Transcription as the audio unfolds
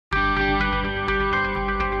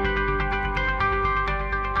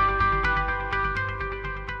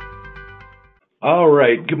All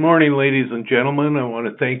right. Good morning, ladies and gentlemen. I want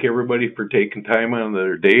to thank everybody for taking time out of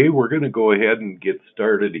their day. We're going to go ahead and get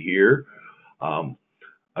started here. Um,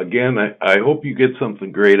 Again, I hope you get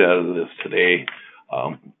something great out of this today.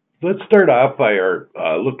 Let's start off by our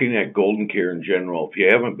looking at GoldenCare in general. If you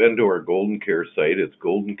haven't been to our GoldenCare site, it's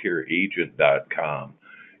goldencareagent.com.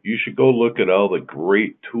 You should go look at all the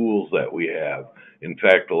great tools that we have. In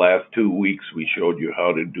fact, the last 2 weeks we showed you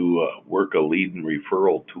how to work a lead and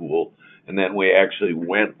referral tool, and then we actually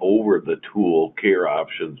went over the tool care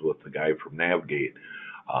options with the guy from Navigate.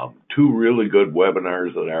 Two really good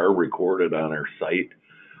webinars that are recorded on our site.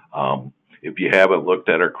 If you haven't looked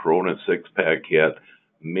at our Corona six pack yet,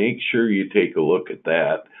 make sure you take a look at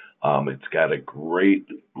that. It's got a great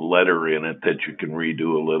letter in it that you can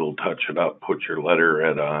redo a little, touch it up, put your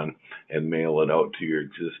letterhead on, and mail it out to your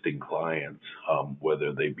existing clients,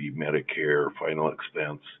 whether they be Medicare, final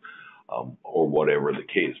expense, or whatever the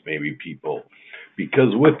case may be, people.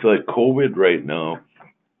 Because with the COVID right now,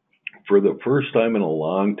 for the first time in a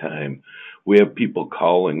long time, we have people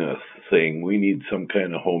calling us saying we need some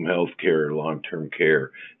kind of home health care or long-term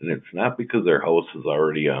care. And it's not because their house is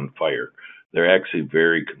already on fire. They're actually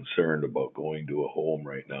very concerned about going to a home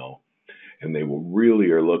right now. And they really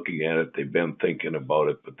are looking at it. They've been thinking about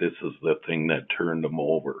it, but this is the thing that turned them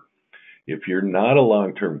over. If you're not a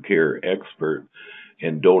long-term care expert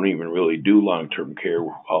and don't even really do long-term care,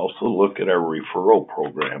 also look at our referral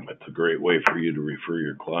program. It's a great way for you to refer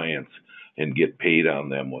your clients and get paid on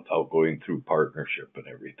them without going through partnership and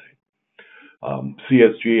everything.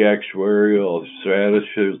 CSG actuarial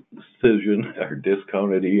strategy, our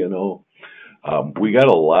discounted E&O. We got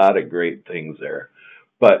a lot of great things there.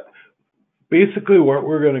 But basically what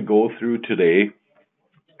we're going to go through today,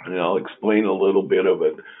 and I'll explain a little bit of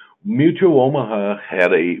it. Mutual Omaha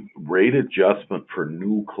had a rate adjustment for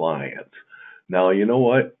new clients. Now, you know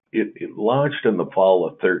what? It launched in the fall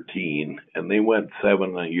of 13, and they went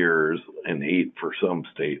 7 years and 8 for some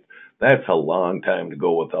states. That's a long time to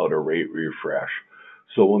go without a rate refresh.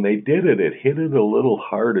 So when they did it, it hit it a little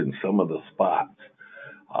hard in some of the spots.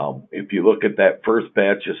 If you look at that first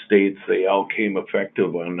batch of states, they all came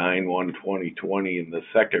effective on 9/1/2020, and the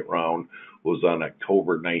second round was on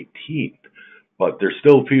October 19th. But there's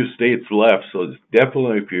still a few states left, so it's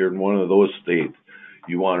definitely, if you're in one of those states,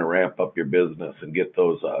 you want to ramp up your business and get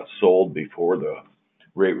those sold before the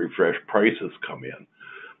rate refresh prices come in.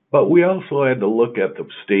 But we also had to look at the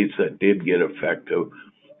states that did get effective.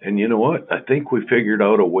 And you know what? I think we figured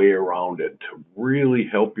out a way around it to really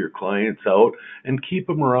help your clients out and keep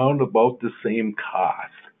them around about the same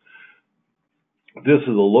cost. This is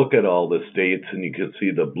a look at all the states, and you can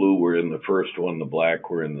see the blue were in the first one, the black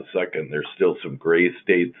were in the second. There's still some gray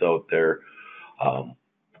states out there.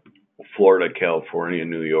 Florida, California,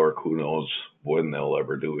 New York, who knows when they'll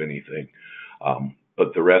ever do anything.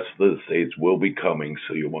 But the rest of the states will be coming,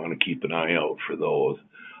 so you want to keep an eye out for those.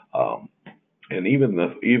 And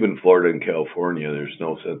even Florida and California, there's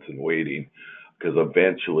no sense in waiting, because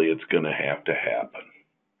eventually it's going to have to happen.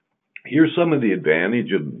 Here's some of the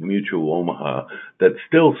advantage of Mutual Omaha that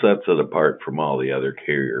still sets it apart from all the other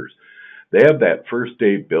carriers. They have that first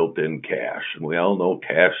day built-in cash, and we all know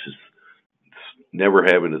cash is never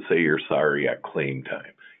having to say you're sorry at claim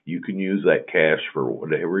time. You can use that cash for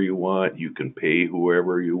whatever you want. You can pay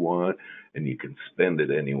whoever you want, and you can spend it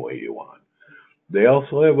any way you want. They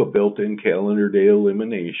also have a built-in calendar day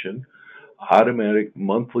elimination, automatic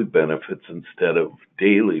monthly benefits instead of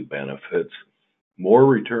daily benefits, more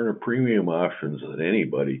return of premium options than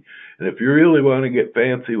anybody. And if you really want to get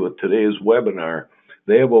fancy with today's webinar,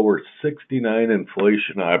 they have over 69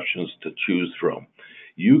 inflation options to choose from.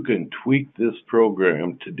 You can tweak this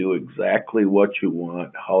program to do exactly what you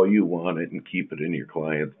want, how you want it, and keep it in your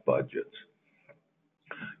clients' budgets.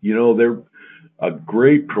 You know, they're a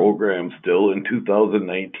great program still. In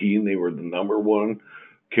 2019, they were the number one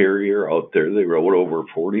carrier out there. They wrote over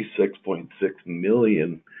 46.6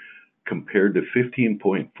 million compared to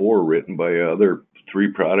 15.4 written by other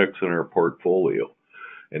 3 products in our portfolio.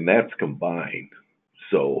 And that's combined.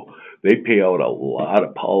 So they pay out a lot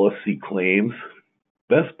of policy claims.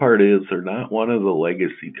 Best part is they're not one of the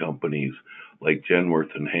legacy companies like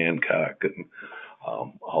Genworth and Hancock and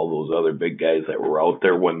all those other big guys that were out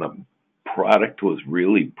there when the product was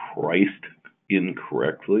really priced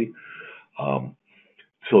incorrectly.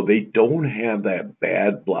 So they don't have that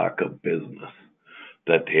bad block of business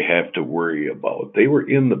that they have to worry about. They were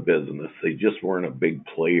in the business. They just weren't a big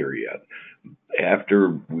player yet.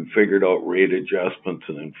 After we figured out rate adjustments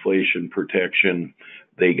and inflation protection,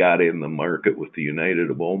 they got in the market with the United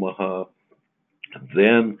of Omaha.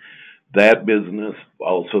 Then That business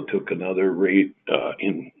also took another rate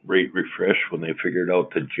refresh when they figured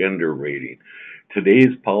out the gender rating.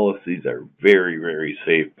 Today's policies are very, very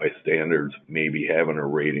safe by standards, maybe having a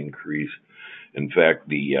rate increase. In fact,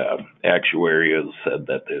 the actuary has said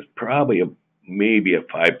that there's probably maybe a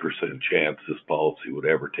 5% chance this policy would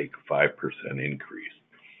ever take a 5% increase.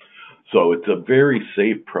 So it's a very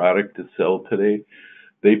safe product to sell today.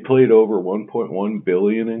 They paid over 1.1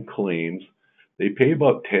 billion in claims. They pay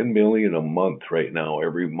about 10 million a month right now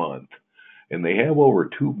every month, and they have over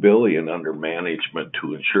 2 billion under management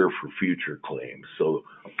to insure for future claims. So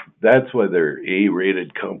that's why they're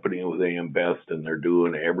A-rated company with AM Best, and they're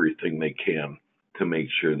doing everything they can to make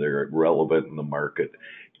sure they're relevant in the market,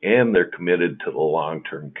 and they're committed to the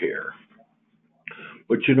long-term care.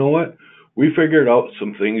 But you know what? We figured out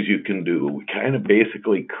some things you can do. We kind of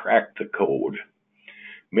basically cracked the code.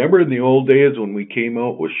 Remember in the old days when we came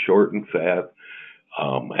out with short and fat,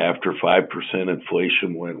 after 5%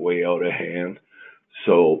 inflation went way out of hand?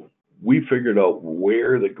 So we figured out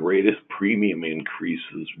where the greatest premium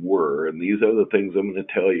increases were, and these are the things I'm going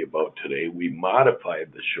to tell you about today. We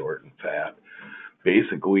modified the short and fat.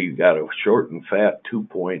 Basically, we got a short and fat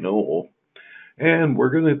 2.0, and we're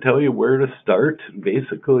going to tell you where to start and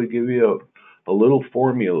basically give you a little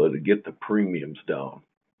formula to get the premiums down.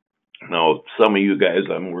 Now, some of you guys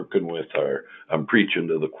I'm working with I'm preaching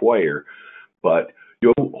to the choir, but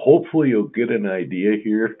hopefully you'll get an idea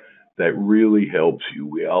here that really helps you.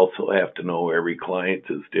 We also have to know every client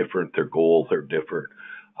is different, their goals are different,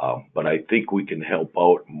 but I think we can help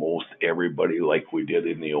out most everybody like we did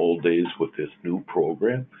in the old days with this new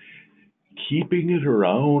program, keeping it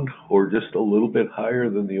around or just a little bit higher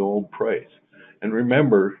than the old price. And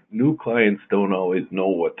remember, new clients don't always know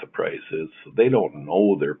what the price is, so they don't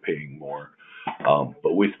know they're paying more.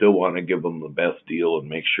 But we still want to give them the best deal and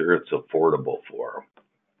make sure it's affordable for them.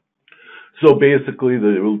 So basically,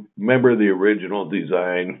 remember the original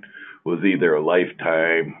design was either a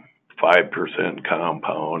lifetime 5%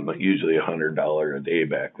 compound, usually $100 a day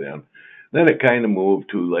back then. Then it kind of moved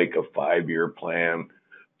to like a 5-year plan,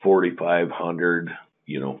 $4,500,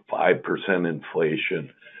 5%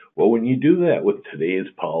 inflation. Well, when you do that with today's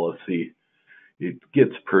policy, it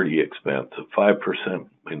gets pretty expensive. 5%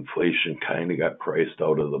 inflation kind of got priced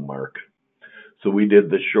out of the market. So we did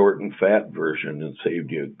the short and fat version and saved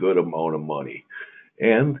you a good amount of money.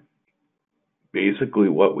 And basically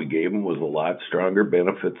what we gave them was a lot stronger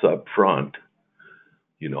benefits up front.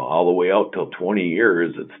 All the way out till 20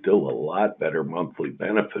 years, it's still a lot better monthly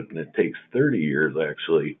benefit. And it takes 30 years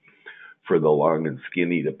actually for the long and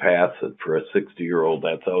skinny to pass it. For a 60-year-old,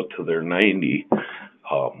 that's out to their 90,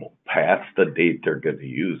 past the date they're going to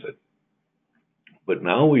use it. But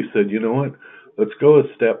now we said, you know what? Let's go a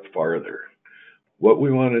step farther. What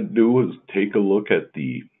we want to do is take a look at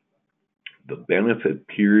the benefit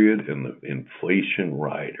period and the inflation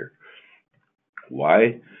rider.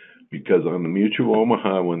 Why? Because on the Mutual of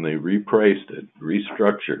Omaha, when they repriced it,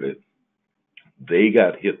 restructured it, they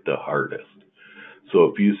got hit the hardest. So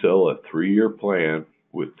if you sell a 3-year plan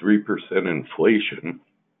with 3% inflation,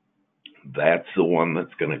 that's the one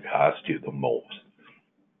that's going to cost you the most.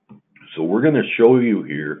 So we're going to show you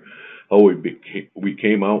here how we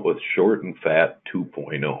came out with short and fat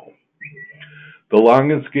 2.0. The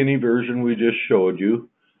long and skinny version we just showed you,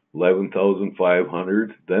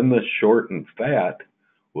 $11,500. Then the short and fat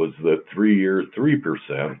was the 3-year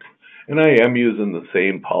 3%. And I am using the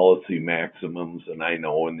same policy maximums, and I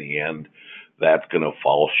know in the end that's going to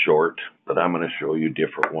fall short, but I'm going to show you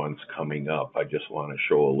different ones coming up. I just want to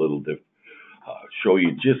show show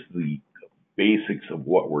you just the basics of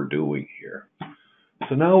what we're doing here.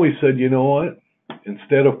 So now we said, you know what?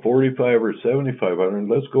 Instead of $4,500 or $7,500,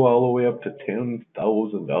 let's go all the way up to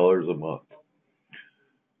 $10,000 a month.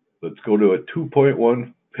 Let's go to a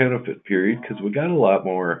 2.1 benefit period because we got a lot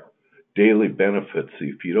more daily benefits.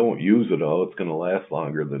 If you don't use it all, it's going to last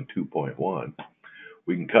longer than 2.1.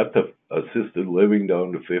 We can cut the assisted living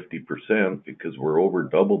down to 50% because we're over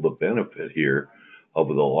double the benefit here of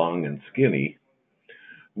the long and skinny.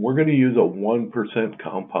 We're going to use a 1%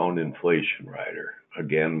 compound inflation rider.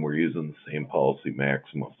 Again, we're using the same policy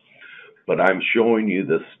maximum. But I'm showing you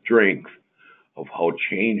the strength of how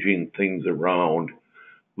changing things around.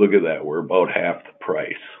 Look at that. We're about half the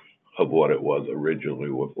price of what it was originally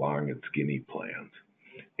with long and skinny plans.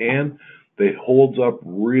 And it holds up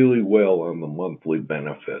really well on the monthly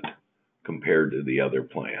benefit compared to the other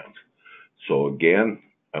plans. So again,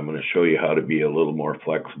 I'm going to show you how to be a little more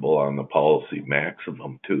flexible on the policy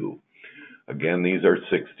maximum too. Again, these are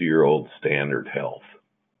 60-year-old standard health.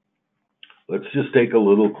 Let's just take a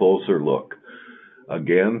little closer look.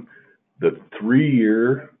 Again, the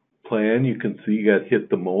 3-year plan, you can see got hit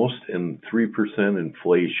the most and 3%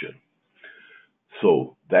 inflation.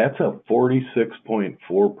 So that's a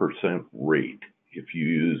 46.4% rate if you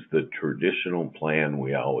use the traditional plan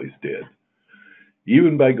we always did.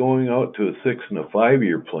 Even by going out to a 6 and a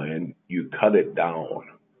 5-year plan, you cut it down.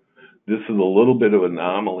 This is a little bit of an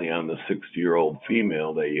anomaly on the 60-year-old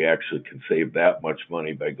female that you actually can save that much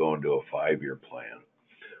money by going to a 5-year plan.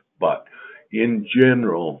 But in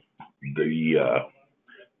general, the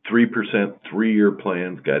 3% 3-year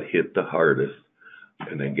plans got hit the hardest.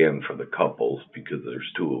 And again, for the couples, because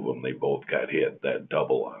there's 2 of them, they both got hit, that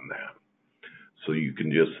double on that. So you can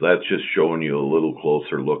that's just showing you a little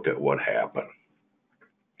closer look at what happened.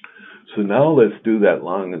 So now let's do that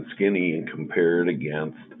long and skinny and compare it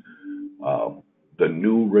against the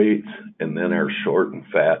new rates and then our short and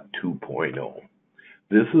fat 2.0.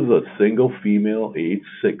 This is a single female, age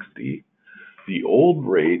 60. The old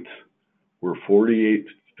rates were 48.52,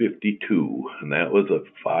 and that was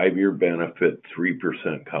a 5-year benefit,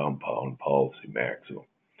 3% compound policy maximum.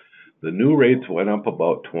 The new rates went up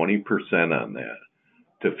about 20% on that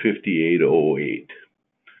to 58.08.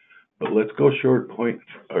 But let's go short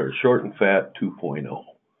and fat 2.0.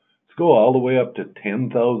 Let's go all the way up to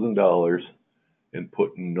 $10,000 and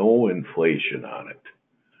put no inflation on it.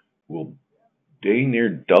 We'll dang near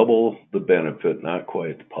double the benefit, not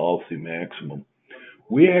quite the policy maximum.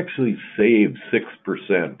 We actually saved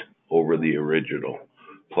 6% over the original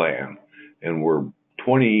plan, and we're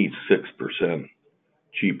 26%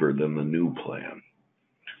 cheaper than the new plan.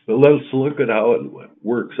 But let's look at how it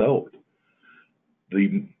works out.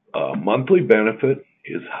 The monthly benefit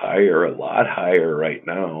is higher, a lot higher right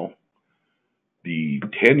now. The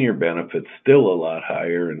 10-year benefit's still a lot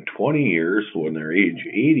higher. In 20 years, when they're age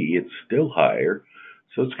 80, it's still higher.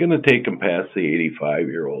 So it's going to take them past the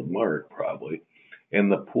 85-year-old mark, probably.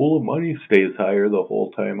 And the pool of money stays higher the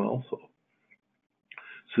whole time also.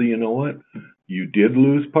 So you know what? You did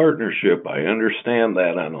lose partnership. I understand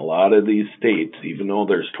that on a lot of these states, even though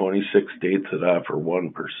there's 26 states that offer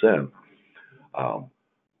 1%.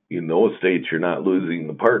 In those states, you're not losing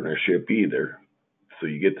the partnership either. So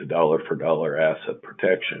you get the dollar for dollar asset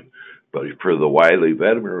protection. But for the wily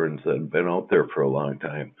veterans that have been out there for a long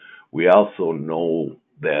time, we also know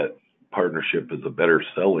that partnership is a better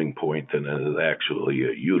selling point than it is actually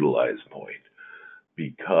a utilized point.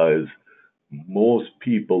 Because most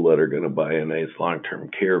people that are going to buy a nice long-term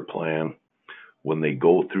care plan, when they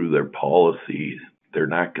go through their policies, they're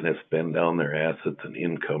not going to spend down their assets and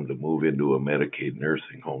income to move into a Medicaid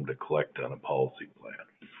nursing home to collect on a policy plan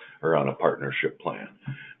or on a partnership plan.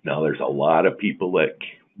 Now, there's a lot of people that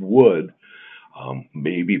would,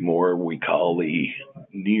 maybe more we call the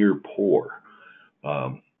near poor,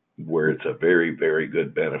 where it's a very, very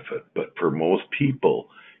good benefit. But for most people,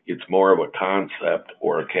 it's more of a concept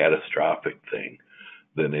or a catastrophic thing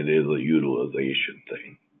than it is a utilization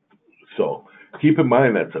thing. So keep in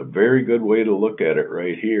mind, that's a very good way to look at it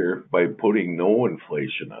right here by putting no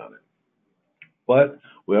inflation on it. But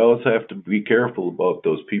we always have to be careful about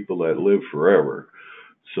those people that live forever.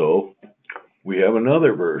 So we have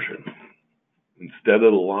another version. Instead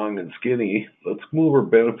of the long and skinny, let's move our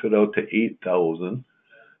benefit out to $8,000,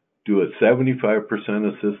 do a 75%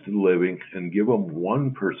 assisted living, and give them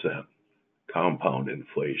 1% compound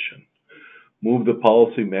inflation. Move the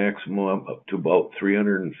policy maximum up to about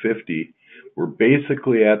 $350. We're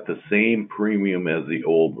basically at the same premium as the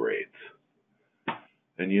old rates.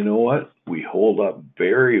 And you know what? We hold up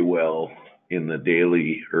very well in the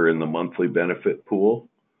daily or in the monthly benefit pool,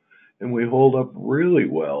 and we hold up really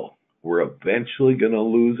well. We're eventually going to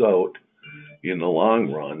lose out in the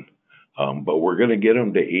long run, but we're going to get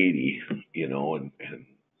them to 80, and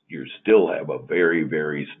you still have a very,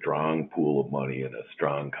 very strong pool of money and a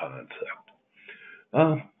strong concept.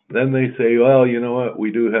 Then they say, well, you know what?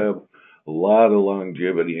 We do have a lot of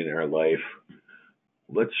longevity in our life.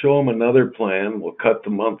 Let's show them another plan. We'll cut the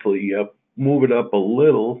monthly up, move it up a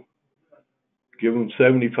little, give them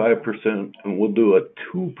 75%, and we'll do a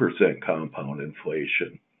 2% compound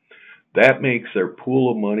inflation. That makes their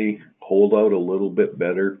pool of money hold out a little bit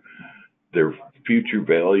better. Their future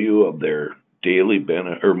value of their daily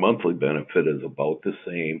benefit or monthly benefit is about the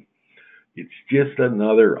same. It's just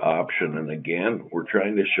another option. And again, we're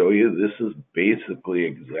trying to show you this is basically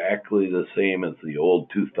exactly the same as the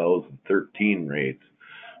old 2013 rates,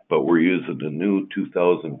 but we're using the new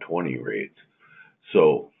 2020 rates.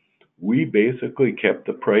 So we basically kept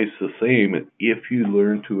the price the same if you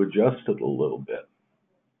learn to adjust it a little bit.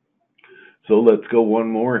 So let's go one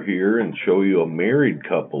more here and show you a married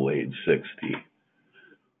couple age 60.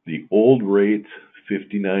 The old rates,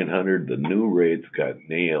 $5,900. The new rates got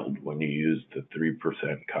nailed when you used the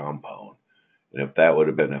 3% compound. And if that would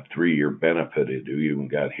have been a 3-year benefit, it even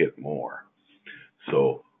got hit more.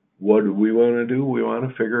 So what do we want to do? We want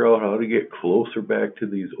to figure out how to get closer back to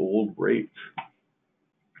these old rates.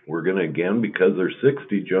 We're going to, again, because they're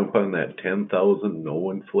 60, jump on that 10,000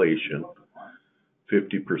 no inflation,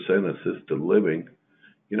 50% assisted living.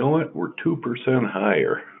 You know what? We're 2%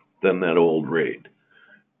 higher than that old rate.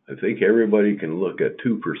 I think everybody can look at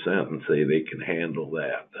 2% and say they can handle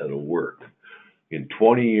that. That'll work. In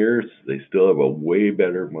 20 years, they still have a way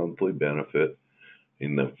better monthly benefit.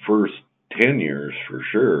 In the first 10 years, for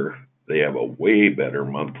sure, they have a way better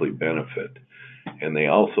monthly benefit. And they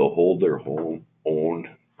also hold their home owned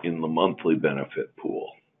in the monthly benefit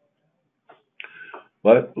pool.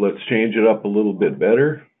 But let's change it up a little bit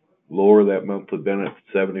better. Lower that monthly benefit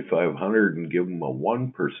to $7,500 and give them a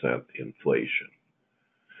 1% inflation.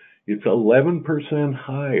 It's 11%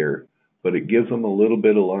 higher, but it gives them a little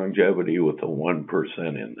bit of longevity with a 1%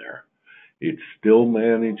 in there. It's still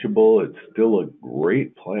manageable. It's still a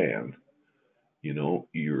great plan. You know,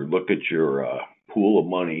 you look at your pool of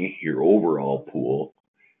money, your overall pool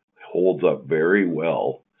holds up very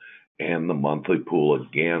well, and the monthly pool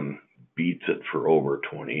again beats it for over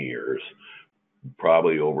 20 years,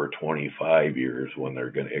 probably over 25 years when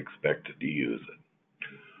they're going to expect to use it.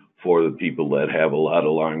 For the people that have a lot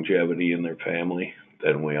of longevity in their family,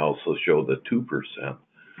 then we also show the 2%,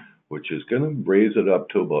 which is going to raise it up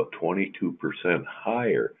to about 22%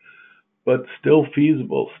 higher, but still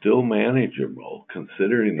feasible, still manageable,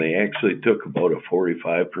 considering they actually took about a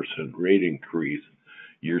 45% rate increase.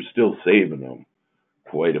 You're still saving them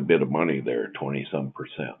quite a bit of money there, 20-some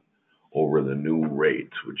percent, over the new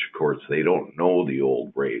rates, which, of course, they don't know the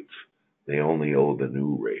old rates. They only owe the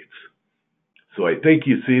new rates. So I think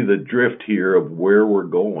you see the drift here of where we're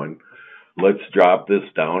going. Let's drop this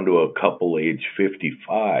down to a couple age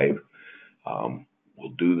 55. We'll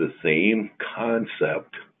do the same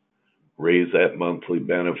concept, raise that monthly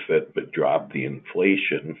benefit, but drop the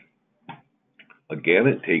inflation. Again,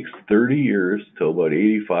 it takes 30 years till about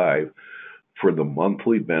 85 for the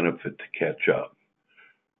monthly benefit to catch up.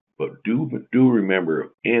 But do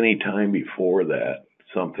remember, any time before that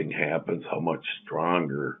something happens, how much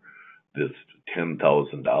stronger this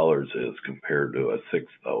 $10,000 is compared to a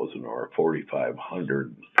 $6,000 or a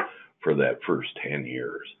 $4,500 for that first 10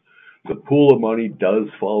 years. The pool of money does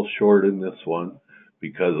fall short in this one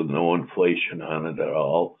because of no inflation on it at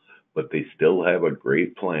all, but they still have a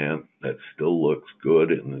great plan that still looks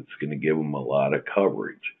good, and it's going to give them a lot of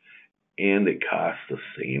coverage. And it costs the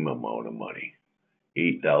same amount of money,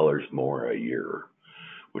 $8 more a year,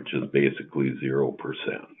 which is basically 0%.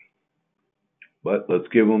 But let's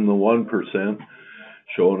give them the 1%,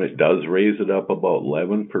 showing it does raise it up about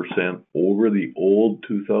 11% over the old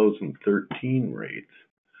 2013 rates.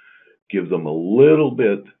 Gives them a little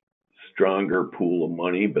bit stronger pool of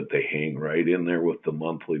money, but they hang right in there with the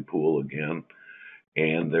monthly pool again,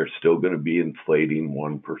 and they're still going to be inflating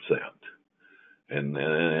 1%. And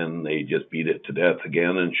then they just beat it to death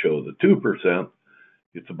again and show the 2%.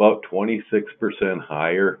 It's about 26%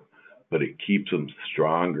 higher, but it keeps them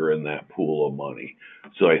stronger in that pool of money.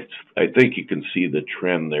 So I think you can see the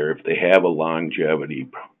trend there. If they have a longevity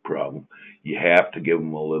problem, you have to give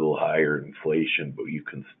them a little higher inflation, but you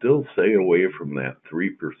can still stay away from that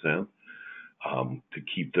 3% to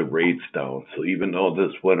keep the rates down. So even though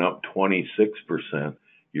this went up 26%,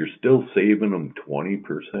 you're still saving them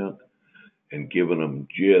 20% and giving them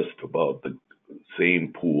just about the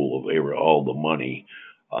same pool of all the money,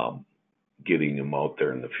 getting them out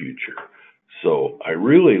there in the future. So I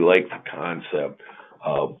really like the concept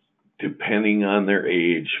of, depending on their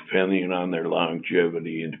age, depending on their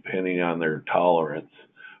longevity, and depending on their tolerance,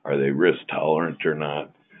 are they risk tolerant or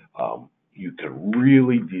not, you can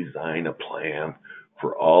really design a plan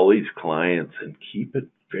for all these clients and keep it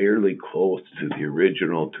fairly close to the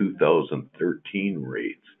original 2013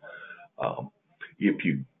 rates. If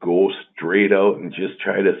you go straight out and just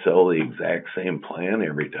try to sell the exact same plan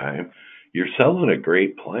every time, you're selling a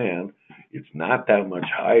great plan. It's not that much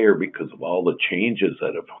higher because of all the changes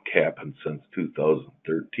that have happened since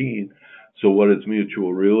 2013. So what is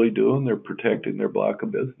Mutual really doing? They're protecting their block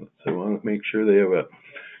of business. They want to make sure they have a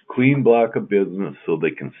clean block of business so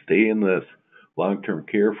they can stay in this long-term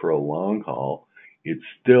care for a long haul. It's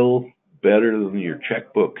still better than your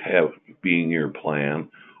checkbook being your plan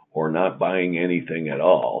or not buying anything at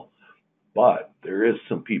all. But there is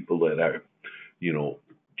some people that are,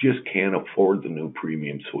 just can't afford the new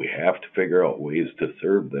premium, so we have to figure out ways to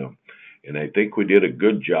serve them. And I think we did a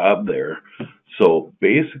good job there. So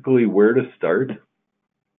basically, where to start?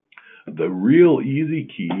 The real easy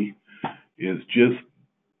key is just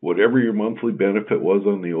whatever your monthly benefit was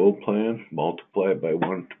on the old plan, multiply it by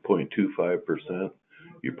 1.25%,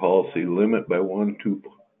 your policy limit by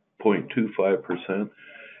 1.25%,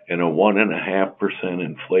 and a 1.5%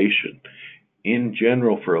 inflation. In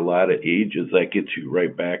general, for a lot of ages, that gets you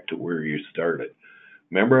right back to where you started.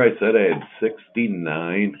 Remember I said I had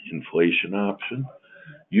 69 inflation options?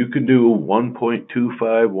 You can do 1.25,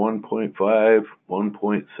 1.5,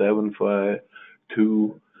 1.75,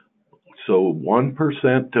 2, so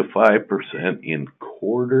 1% to 5% in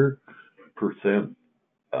quarter percent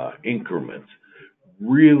increments.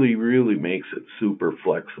 Really, really makes it super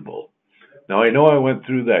flexible. Now, I know I went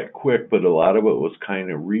through that quick, but a lot of it was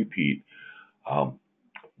kind of repeat.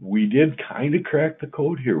 We did kind of crack the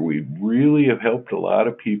code here. We really have helped a lot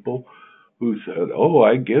of people who said, oh,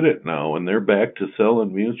 I get it now, and they're back to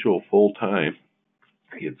selling mutual full time.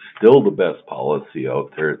 It's still the best policy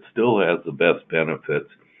out there. It still has the best benefits.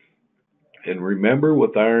 And remember,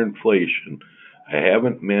 with our inflation, I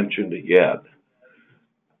haven't mentioned it yet.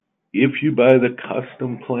 If you buy the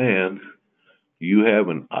custom plan, you have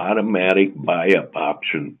an automatic buy-up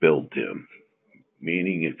option built in.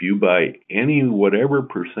 Meaning if you buy whatever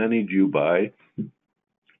percentage you buy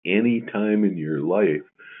any time in your life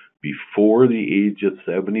before the age of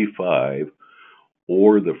 75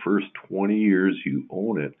 or the first 20 years you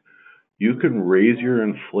own it, you can raise your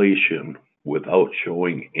inflation without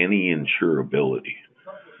showing any insurability.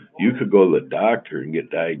 You could go to the doctor and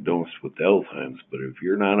get diagnosed with Alzheimer's, but if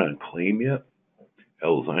you're not on claim yet,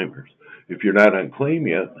 if you're not on claim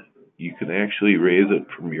yet, you can actually raise it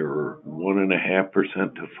from your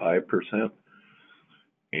 1.5% to 5%.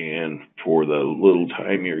 And for the little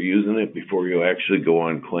time you're using it before you actually go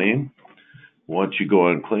on claim, once you go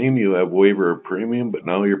on claim, you have waiver of premium, but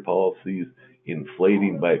now your policy's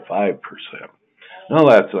inflating by 5%. Now,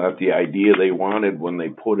 that's not the idea they wanted when they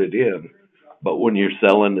put it in, but when you're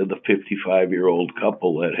selling to the 55-year-old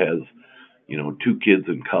couple that has, 2 kids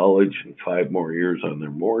in college and 5 more years on their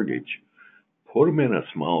mortgage, put them in a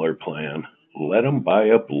smaller plan, let them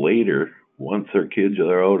buy up later once their kids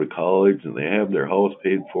are out of college and they have their house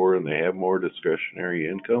paid for and they have more discretionary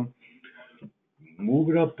income, move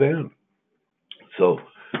it up then. So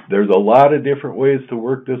there's a lot of different ways to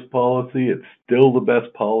work this policy. It's still the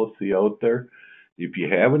best policy out there. If you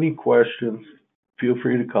have any questions, feel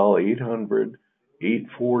free to call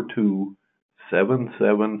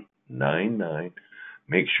 800-842-7799.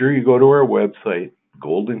 Make sure you go to our website,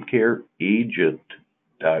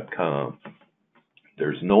 GoldenCareAgent.com.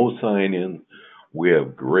 There's no sign-in. We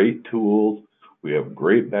have great tools. We have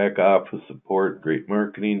great back office support, great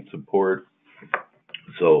marketing support.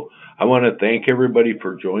 So I want to thank everybody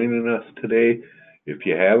for joining us today. If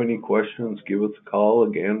you have any questions, give us a call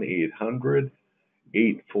again,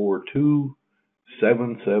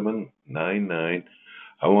 800-842-7799.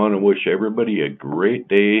 I want to wish everybody a great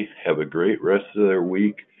day. Have a great rest of their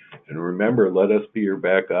week. And remember, let us be your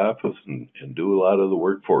back office and do a lot of the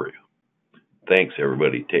work for you. Thanks,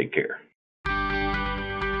 everybody. Take care.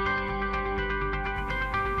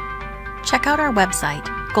 Check out our website,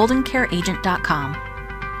 GoldenCareAgent.com,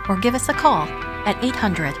 or give us a call at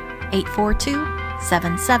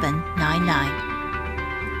 800-842-7799.